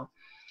know.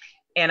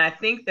 And I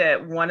think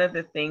that one of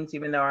the things,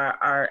 even though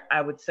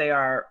I would say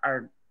our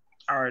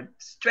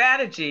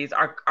strategies,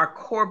 our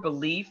core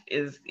belief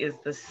is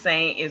the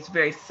same, is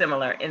very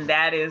similar. And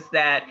that is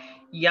that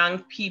young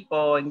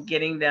people and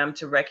getting them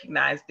to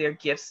recognize their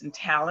gifts and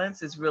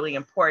talents is really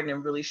important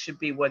and really should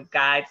be what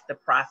guides the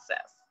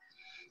process.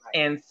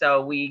 And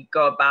so we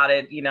go about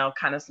it,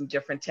 kind of some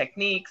different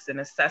techniques and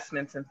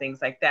assessments and things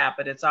like that.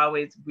 But it's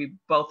always, we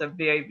both are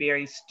very,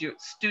 very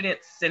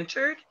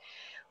student-centered.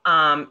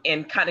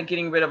 And kind of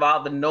getting rid of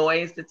all the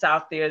noise that's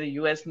out there, the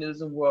U.S. News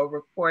and World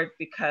Report,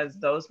 because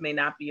those may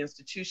not be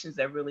institutions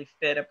that really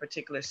fit a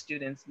particular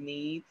student's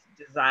needs,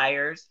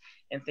 desires,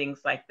 and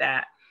things like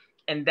that.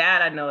 And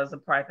that I know is a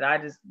part that I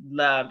just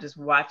love, just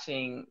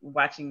watching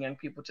young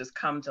people just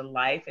come to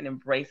life and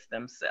embrace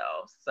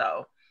themselves.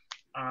 So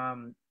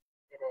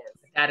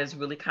that is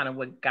really kind of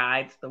what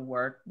guides the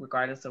work,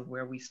 regardless of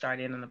where we start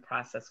in the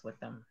process with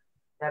them.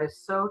 That is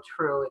so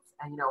true. It's,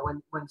 and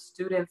when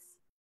students,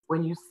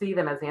 when you see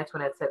them, as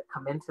Antoinette said,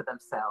 come into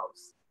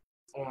themselves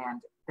and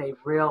they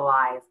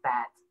realize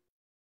that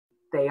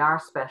they are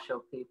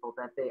special people,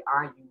 that they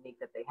are unique,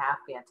 that they have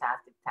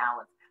fantastic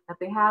talents, that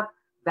they have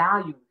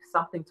value,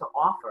 something to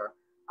offer.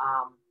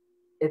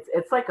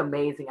 It's like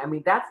amazing. I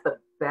mean, that's the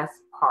best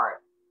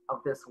part of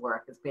this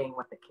work, is being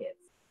with the kids.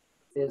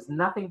 There's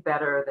nothing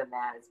better than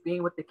that. It's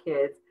being with the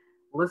kids,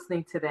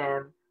 listening to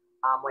them.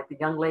 Like the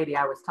young lady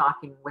I was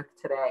talking with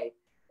today,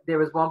 there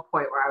was one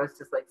point where I was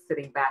just like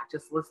sitting back,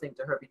 just listening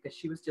to her, because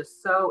she was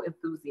just so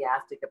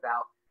enthusiastic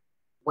about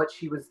what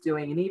she was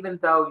doing. And even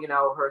though,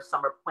 her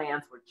summer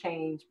plans were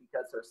changed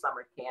because her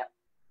summer camp,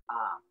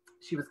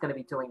 she was going to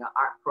be doing an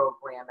art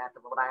program at the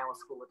Rhode Island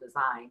School of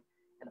Design.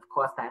 And of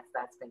course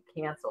that's been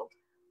canceled.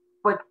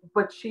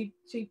 But she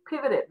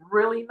pivoted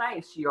really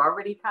nice. She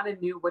already kind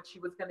of knew what she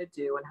was going to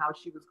do and how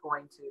she was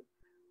going to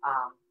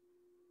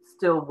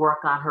still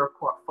work on her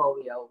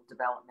portfolio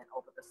development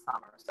over the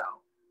summer.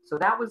 So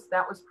that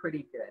was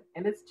pretty good.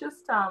 And it's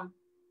just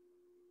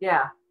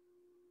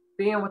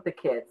being with the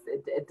kids.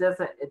 It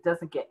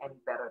doesn't get any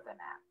better than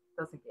that. It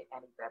doesn't get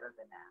any better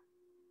than that.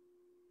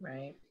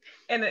 Right.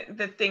 And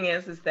the thing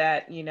is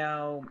that,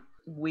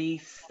 we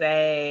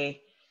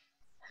say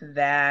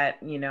that,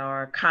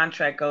 our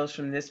contract goes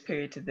from this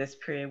period to this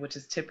period, which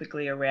is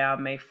typically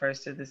around May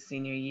 1st of the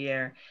senior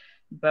year.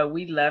 But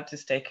we love to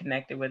stay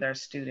connected with our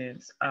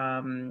students.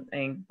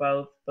 And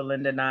both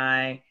Belinda and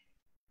I,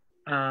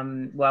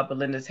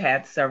 Belinda's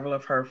had several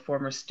of her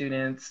former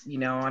students,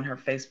 on her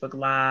Facebook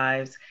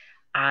Lives.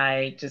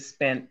 I just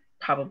spent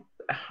probably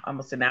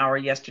almost an hour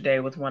yesterday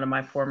with one of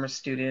my former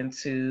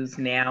students who's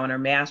now in her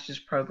master's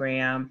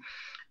program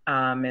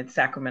at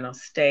Sacramento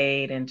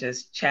State, and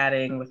just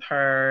chatting with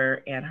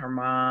her and her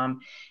mom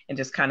and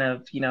just kind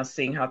of,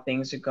 seeing how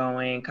things are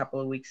going. A couple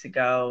of weeks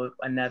ago,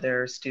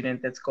 another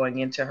student that's going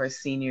into her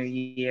senior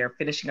year,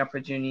 finishing up her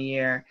junior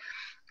year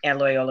at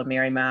Loyola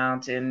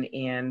Marymount,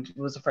 and it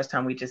was the first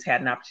time we just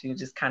had an opportunity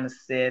to just kind of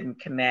sit and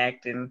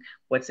connect, and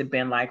what's it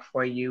been like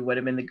for you, what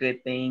have been the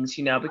good things,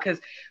 because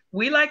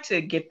we like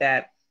to get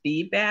that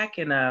feedback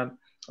in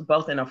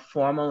both in a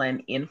formal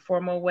and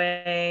informal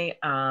way.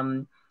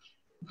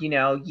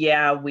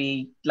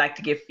 We like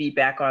to give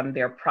feedback on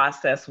their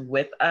process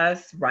with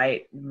us,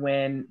 right?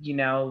 When,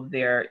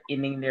 they're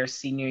ending their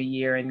senior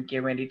year and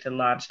get ready to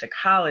launch to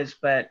college.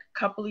 But a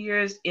couple of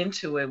years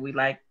into it, we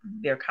like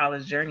their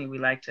college journey. We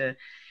like to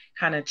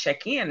kind of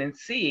check in and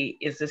see,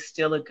 is this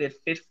still a good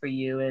fit for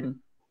you?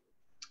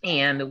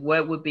 And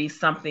what would be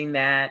something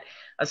that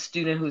a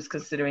student who's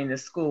considering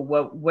this school,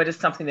 what is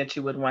something that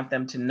you would want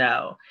them to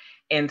know?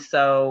 And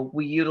so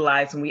we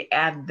utilize and we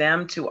add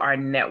them to our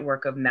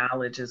network of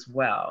knowledge as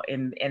well.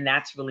 And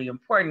that's really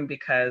important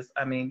because,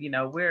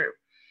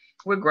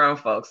 we're grown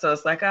folks. So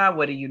it's like,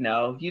 what do you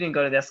know? You didn't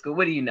go to that school.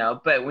 What do you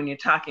know? But when you're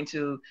talking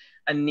to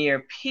a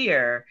near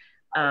peer,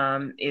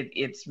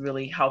 it's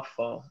really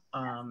helpful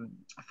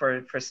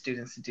for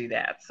students to do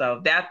that.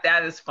 So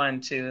that is fun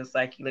too. It's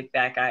like you look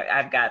back,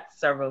 I've got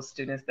several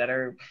students that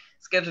are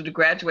scheduled to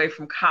graduate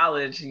from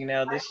college,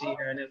 this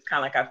year, and it's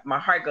kind of like my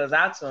heart goes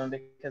out to them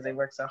because they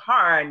work so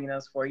hard.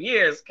 It's 4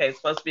 years. Okay, it's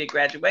supposed to be a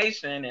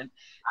graduation, and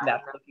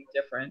that's looking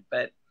different,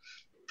 but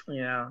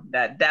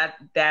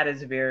that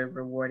is a very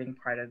rewarding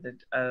part of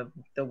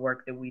the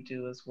work that we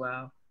do as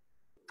well.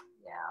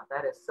 Yeah,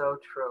 that is so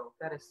true.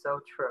 That is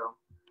so true.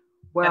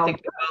 Well, I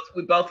think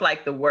we both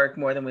like the work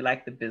more than we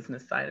like the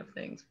business side of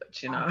things, but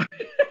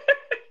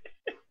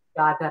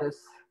God, that is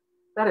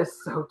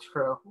so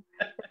true.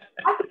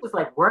 I could just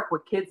like work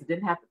with kids that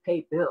didn't have to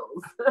pay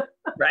bills.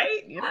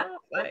 Right? You know,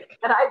 like.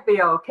 And I'd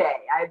be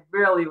okay. I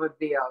really would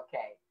be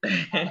okay.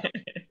 You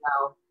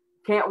know,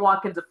 can't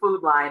walk into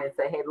Food Line and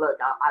say, hey, look,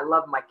 I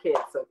love my kids,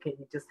 so can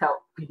you just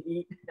help me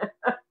eat?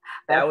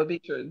 That would be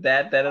true.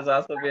 That is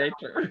also very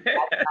true.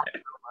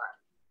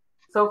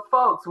 So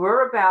folks,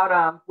 we're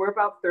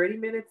about 30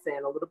 minutes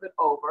in, a little bit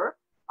over,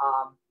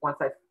 once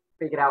I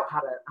figured out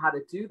how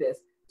to do this.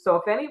 So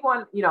if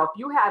anyone, you know, if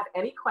you have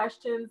any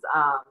questions,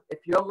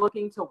 if you're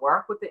looking to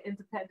work with the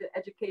independent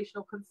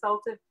educational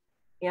consultant,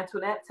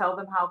 Antoinette, tell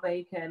them how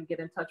they can get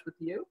in touch with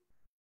you.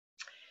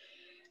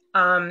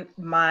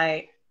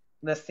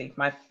 Let's see,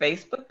 my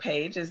Facebook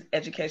page is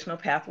Educational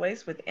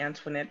Pathways with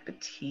Antoinette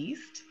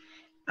Battiste.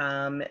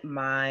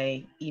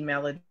 My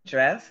email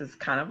address is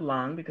kind of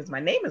long because my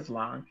name is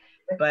long,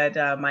 but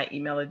my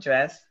email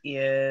address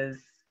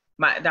is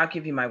I'll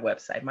give you my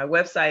website. My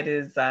website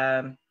is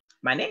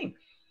my name,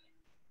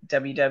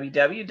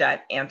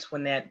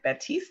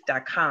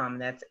 www.antoinettebattiste.com.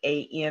 That's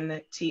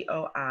ANTOINETTE,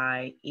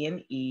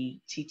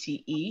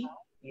 E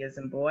as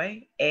in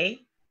boy,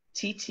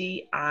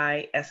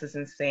 ATTIS as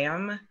in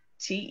Sam,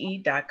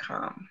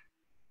 TE.com.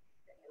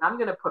 I'm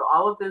going to put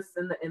all of this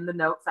in the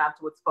notes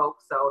afterwards,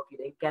 folks. So if you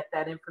didn't get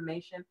that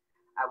information,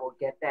 I will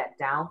get that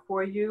down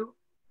for you.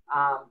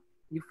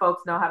 You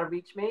folks know how to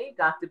reach me,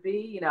 Dr. B,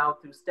 you know,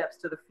 through Steps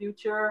to the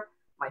Future,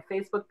 my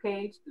Facebook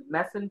page, through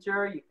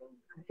Messenger. You can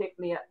hit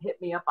me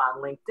up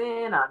on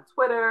LinkedIn, on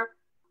Twitter,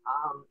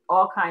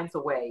 all kinds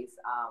of ways.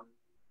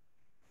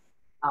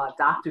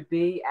 Dr.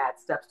 B at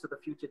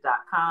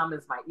stepstothefuture.com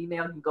is my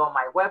email. You can go on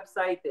my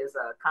website. There's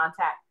a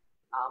contact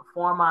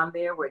form on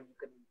there where you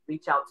can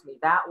reach out to me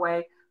that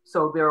way.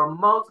 So there are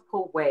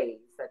multiple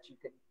ways that you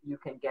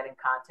can get in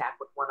contact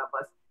with one of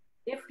us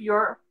if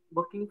you're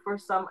looking for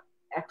some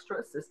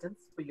extra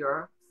assistance for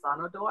your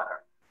son or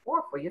daughter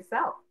or for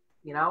yourself.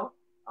 You know,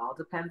 all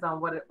depends on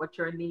what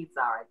your needs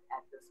are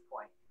at this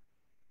point.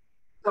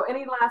 So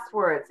any last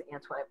words,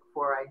 Antoinette,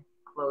 before I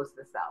close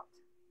this out?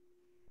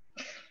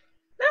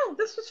 No,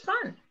 this was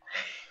fun.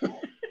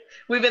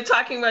 We've been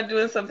talking about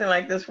doing something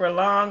like this for a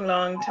long,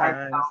 long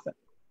time.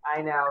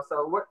 I know.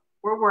 So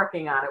we're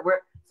working on it.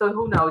 So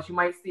who knows? You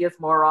might see us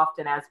more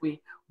often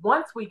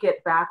once we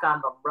get back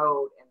on the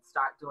road and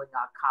start doing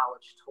our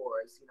college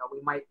tours. You know,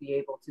 we might be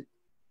able to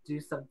do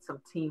some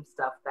team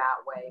stuff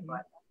that way. Mm-hmm.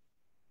 But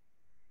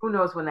who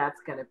knows when that's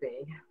going to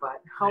be?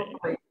 But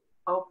hopefully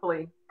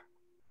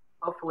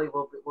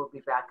we'll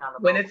be back on the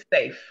road. When it's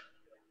safe.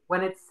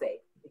 When it's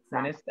safe. Exactly.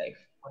 When it's safe.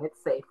 When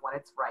it's safe. When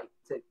it's right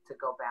to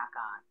go back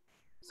on.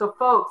 So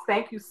folks,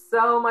 thank you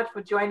so much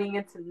for joining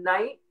in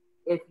tonight.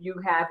 If you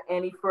have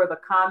any further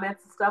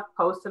comments and stuff,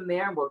 post them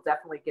there and we'll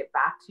definitely get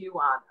back to you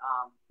on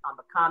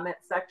the comment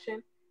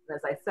section. And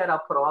as I said,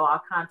 I'll put all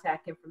our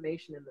contact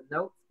information in the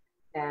notes.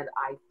 And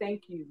I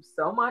thank you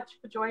so much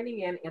for joining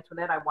in.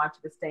 Antoinette, I want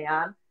you to stay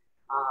on.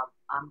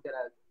 I'm going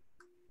to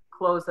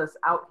close us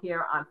out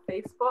here on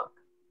Facebook.